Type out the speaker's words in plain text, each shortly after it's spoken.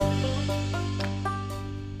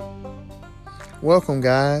Welcome,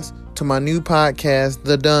 guys, to my new podcast,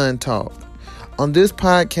 The Dunn Talk. On this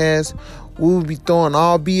podcast, we will be throwing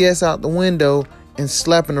all BS out the window and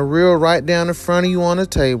slapping the real right down in front of you on the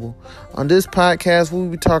table. On this podcast, we will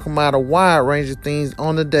be talking about a wide range of things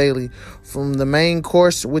on the daily, from the main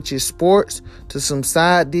course, which is sports, to some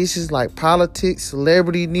side dishes like politics,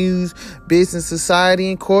 celebrity news, business, society,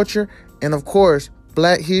 and culture, and of course,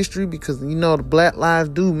 Black history, because the Black lives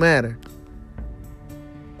do matter.